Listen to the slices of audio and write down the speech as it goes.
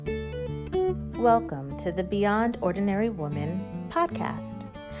Welcome to the Beyond Ordinary Woman podcast.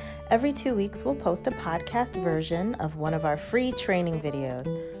 Every 2 weeks, we'll post a podcast version of one of our free training videos,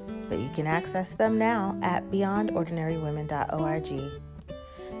 but you can access them now at beyondordinarywomen.org.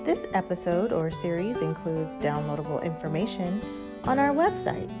 This episode or series includes downloadable information on our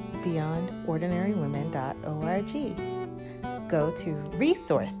website, beyondordinarywomen.org. Go to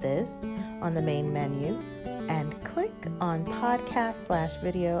Resources on the main menu and click on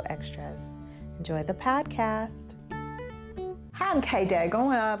Podcast/Video Extras. Enjoy the podcast. Hi, I'm Kay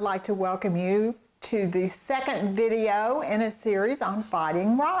Daigle, and I'd like to welcome you to the second video in a series on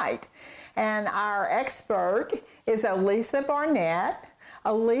fighting right. And our expert is Oletha Barnett.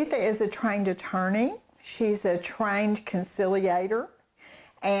 Oletha is a trained attorney. She's a trained conciliator,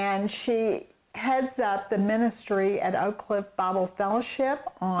 and she heads up the ministry at Oak Cliff Bible Fellowship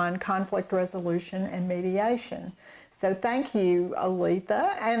on conflict resolution and mediation. So thank you,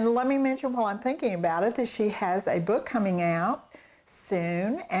 Oletha. And let me mention while I'm thinking about it that she has a book coming out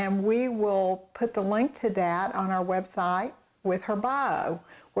soon, and we will put the link to that on our website with her bio,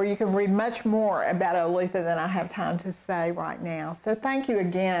 where you can read much more about Oletha than I have time to say right now. So thank you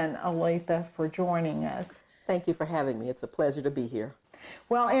again, Oletha, for joining us. Thank you for having me. It's a pleasure to be here.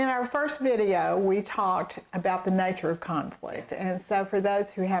 Well, in our first video, we talked about the nature of conflict. And so for those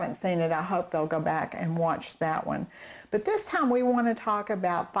who haven't seen it, I hope they'll go back and watch that one. But this time we want to talk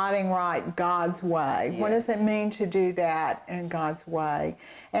about fighting right God's way. Yes. What does it mean to do that in God's way?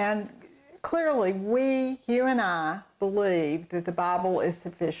 And clearly, you and I believe that the Bible is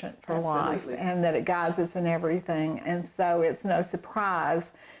sufficient for life and that it guides us in everything. And so it's no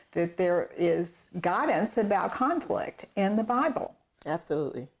surprise that there is guidance about conflict in the Bible.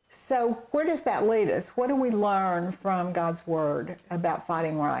 Absolutely. So where does that lead us? What do we learn from God's Word about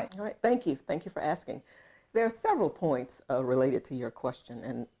fighting right? All right. Thank you. Thank you for asking. There are several points related to your question,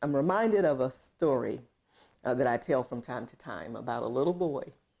 and I'm reminded of a story that I tell from time to time about a little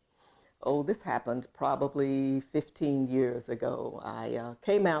boy. Oh, this happened probably 15 years ago. I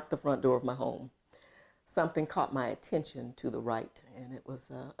came out the front door of my home. Something caught my attention to the right, and it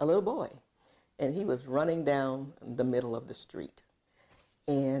was a little boy, and he was running down the middle of the street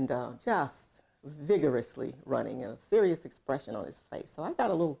and just vigorously running, and a serious expression on his face. So I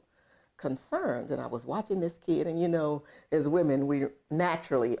got a little concerned, and I was watching this kid, and you know, as women, we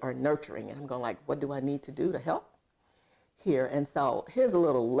naturally are nurturing, and I'm going like, what do I need to do to help here? And so his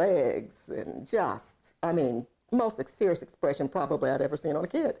little legs and just, most serious expression probably I'd ever seen on a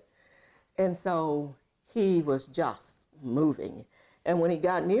kid. And so he was just moving. And when he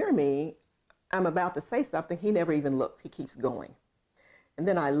got near me, I'm about to say something, he never even looks, he keeps going. And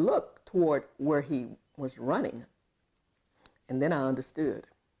then I looked toward where he was running, and then I understood.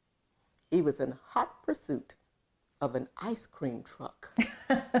 He was in hot pursuit of an ice cream truck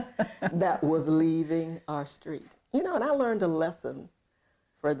that was leaving our street. You know, and I learned a lesson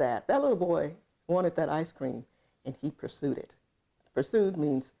for that. That little boy wanted that ice cream, and he pursued it. Pursued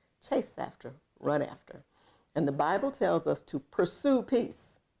means chase after, run after. And the Bible tells us to pursue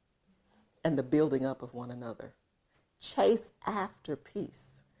peace and the building up of one another. Chase after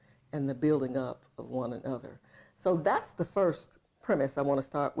peace and the building up of one another. So that's the first premise I want to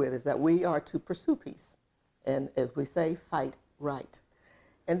start with, is that we are to pursue peace. And as we say, fight right.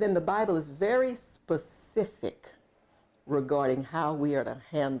 And then the Bible is very specific regarding how we are to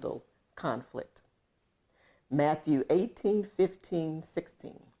handle conflict. Matthew 18, 15,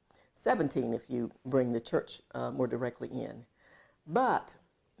 16, 17 if you bring the church more directly in. But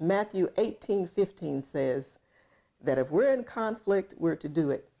Matthew 18, 15 says that if we're in conflict, we're to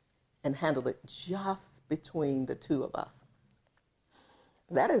do it and handle it just between the two of us.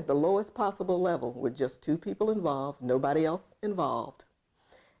 That is the lowest possible level, with just two people involved, nobody else involved.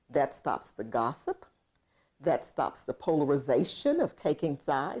 That stops the gossip. That stops the polarization of taking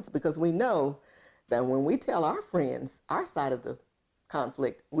sides, because we know that when we tell our friends our side of the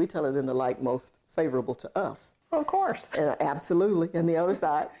conflict, we tell it in the light most favorable to us. Of course. Absolutely. And the other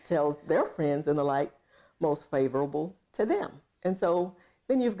side tells their friends in the light most favorable to them. And so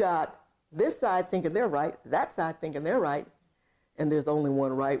then you've got this side thinking they're right, that side thinking they're right, and there's only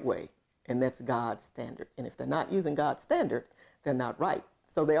one right way, and that's God's standard. And if they're not using God's standard, they're not right.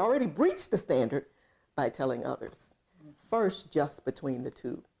 So they already breached the standard by telling others. First, just between the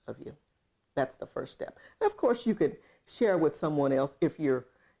two of you. That's the first step. And of course, you could share with someone else if you're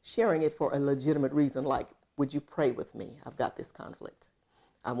sharing it for a legitimate reason, like, would you pray with me? I've got this conflict.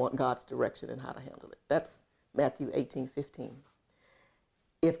 I want God's direction in how to handle it. That's Matthew 18, 15.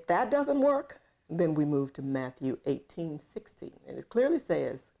 If that doesn't work, then we move to Matthew 18, 16. And it clearly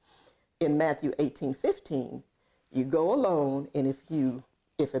says in Matthew 18, 15, you go alone, and if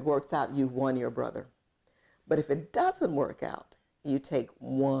If it works out, you won your brother. But if it doesn't work out, you take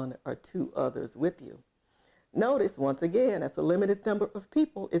one or two others with you. Notice, once again, that's a limited number of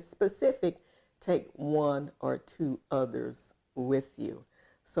people. It's specific. Take one or two others with you,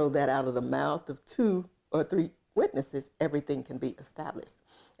 so that out of the mouth of two or three witnesses, everything can be established.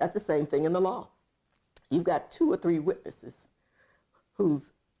 That's the same thing in the law. You've got two or three witnesses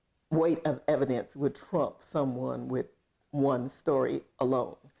whose weight of evidence would trump someone with one story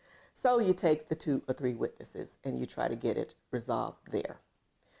alone. So you take the two or three witnesses and you try to get it resolved there.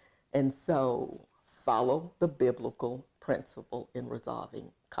 And so follow the biblical principle in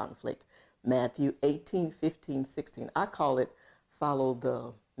resolving conflict. Matthew 18, 15, 16. I call it follow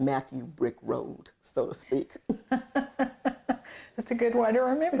the Matthew brick road, so to speak. That's a good way to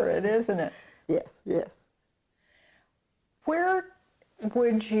remember it, isn't it? Yes, yes. Where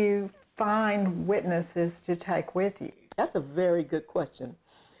would you find witnesses to take with you? That's a very good question.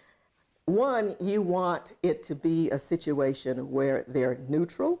 One, you want it to be a situation where they're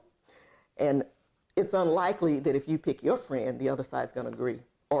neutral, and it's unlikely that if you pick your friend, the other side's going to agree.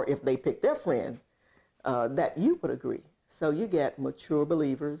 Or if they pick their friend, that you would agree. So you get mature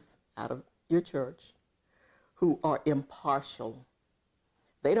believers out of your church who are impartial.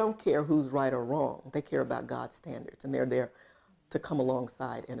 They don't care who's right or wrong. They care about God's standards, and they're there to come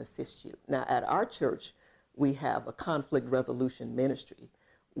alongside and assist you. Now, at our church, we have a conflict resolution ministry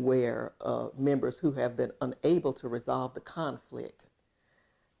where members who have been unable to resolve the conflict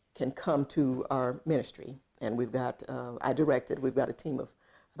can come to our ministry. And we've got, we've got a team of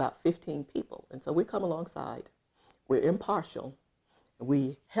about 15 people. And so we come alongside, we're impartial,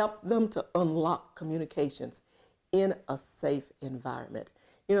 we help them to unlock communications in a safe environment.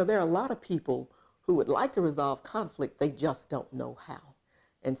 You know, there are a lot of people who would like to resolve conflict, they just don't know how.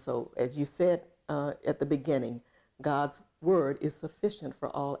 And so, as you said at the beginning, God's word is sufficient for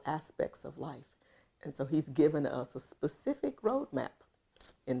all aspects of life. And so he's given us a specific roadmap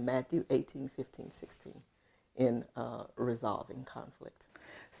in Matthew 18, 15, 16 in resolving conflict.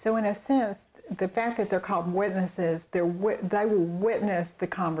 So in a sense, the fact that they're called witnesses, they will witness the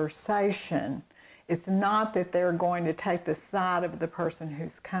conversation. It's not that they're going to take the side of the person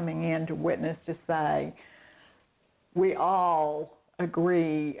who's coming in to witness to say, we all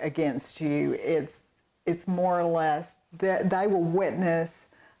agree against you. It's more or less that they will witness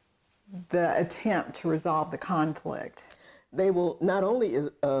the attempt to resolve the conflict. They will not only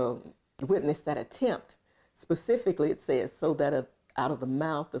witness that attempt, specifically it says, so that out of the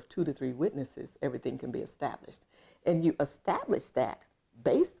mouth of 2 to 3 witnesses, everything can be established. And you establish that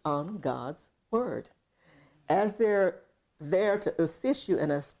based on God's word. As they're there to assist you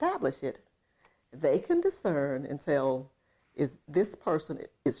and establish it, they can discern and tell, is this person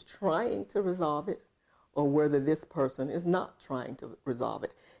is trying to resolve it, or whether this person is not trying to resolve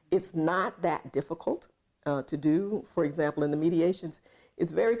it. It's not that difficult to do. For example, in the mediations,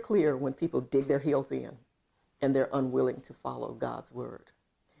 it's very clear when people dig their heels in and they're unwilling to follow God's word.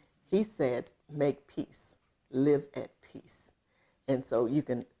 He said, make peace, live at peace. And so you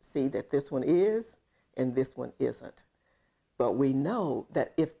can see that this one is and this one isn't. But we know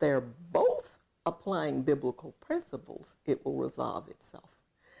that if they're both applying biblical principles, it will resolve itself.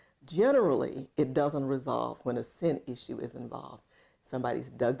 Generally, it doesn't resolve when a sin issue is involved. Somebody's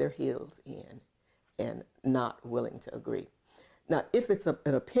dug their heels in and not willing to agree. Now, if it's an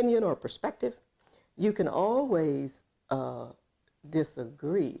opinion or a perspective, you can always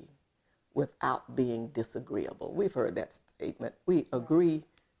disagree without being disagreeable. We've heard that statement. We agree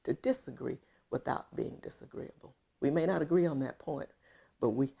to disagree without being disagreeable. We may not agree on that point,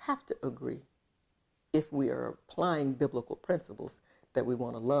 but we have to agree if we are applying biblical principles that we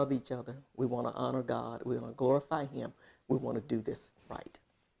want to love each other, we want to honor God, we want to glorify Him, we want to do this right.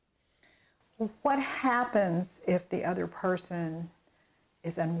 What happens if the other person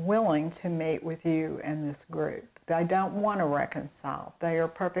is unwilling to meet with you and this group? They don't want to reconcile. They are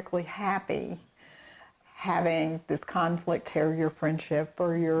perfectly happy having this conflict tear your friendship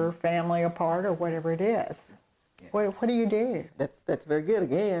or your family apart or whatever it is. Yeah. What do you do? That's very good.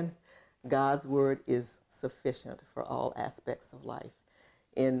 Again, God's word is sufficient for all aspects of life.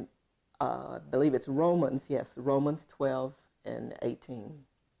 In, I believe it's Romans 12 and 18.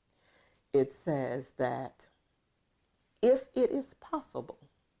 It says that if it is possible,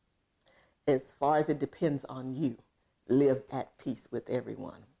 as far as it depends on you, live at peace with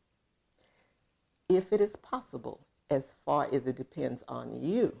everyone. If it is possible, as far as it depends on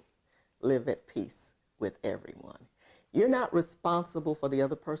you, live at peace with everyone. You're not responsible for the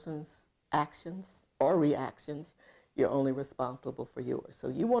other person's actions or reactions. You're only responsible for yours. So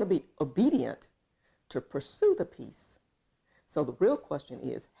you want to be obedient to pursue the peace So the real question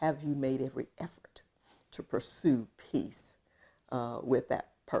is, have you made every effort to pursue peace with that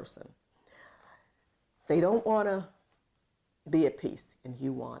person? They don't want to be at peace and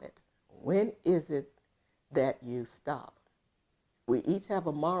you want it. When is it that you stop? We each have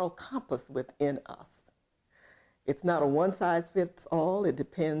a moral compass within us. It's not a one-size-fits-all. It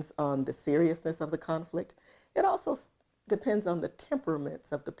depends on the seriousness of the conflict. It also depends on the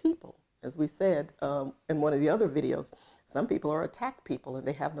temperaments of the people. As we said in one of the other videos, some people are attack people and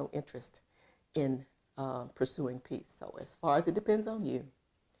they have no interest in pursuing peace. So as far as it depends on you,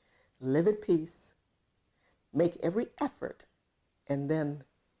 live at peace, make every effort, and then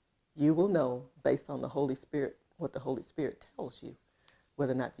you will know, based on the Holy Spirit, what the Holy Spirit tells you,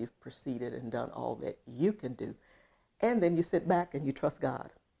 whether or not you've proceeded and done all that you can do. And then you sit back and you trust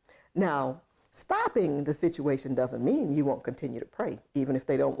God. Now, stopping the situation doesn't mean you won't continue to pray, even if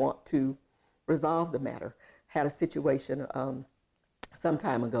they don't want to resolve the matter. Had a situation some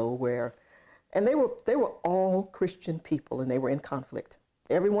time ago where, and they were all Christian people and they were in conflict.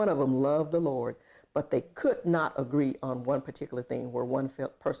 Every one of them loved the Lord, but they could not agree on one particular thing where one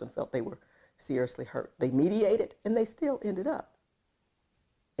person felt they were seriously hurt. They mediated and they still ended up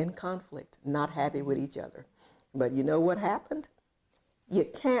in conflict, not happy with each other. But you know what happened? You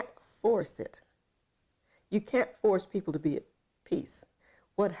can't force it. You can't force people to be at peace.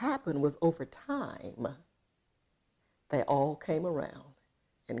 What happened was, over time, they all came around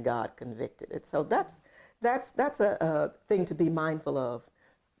and God convicted it. So that's a thing to be mindful of.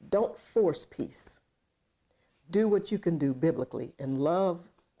 Don't force peace. Do what you can do biblically and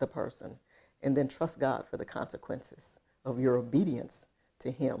love the person, and then trust God for the consequences of your obedience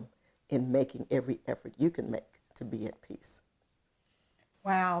to Him in making every effort you can make to be at peace.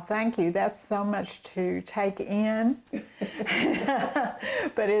 Wow, thank you. That's so much to take in,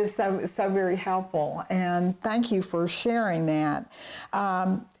 but it is so very helpful. And thank you for sharing that.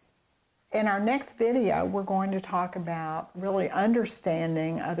 In our next video, we're going to talk about really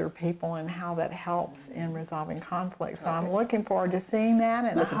understanding other people and how that helps in resolving conflict. So I'm looking forward to seeing that,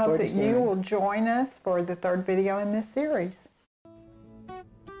 and I hope that you will join us for the third video in this series.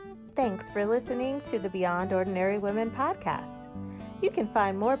 Thanks for listening to the Beyond Ordinary Women podcast. You can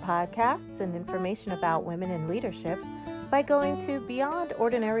find more podcasts and information about women in leadership by going to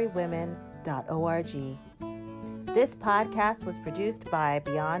beyondordinarywomen.org. This podcast was produced by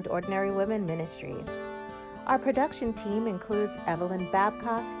Beyond Ordinary Women Ministries. Our production team includes Evelyn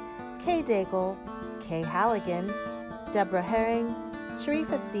Babcock, Kay Daigle, Kay Halligan, Deborah Herring,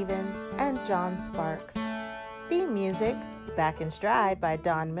 Sharifa Stevens, and John Sparks. Theme music, Back in Stride by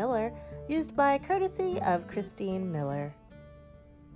Don Miller, used by courtesy of Christine Miller.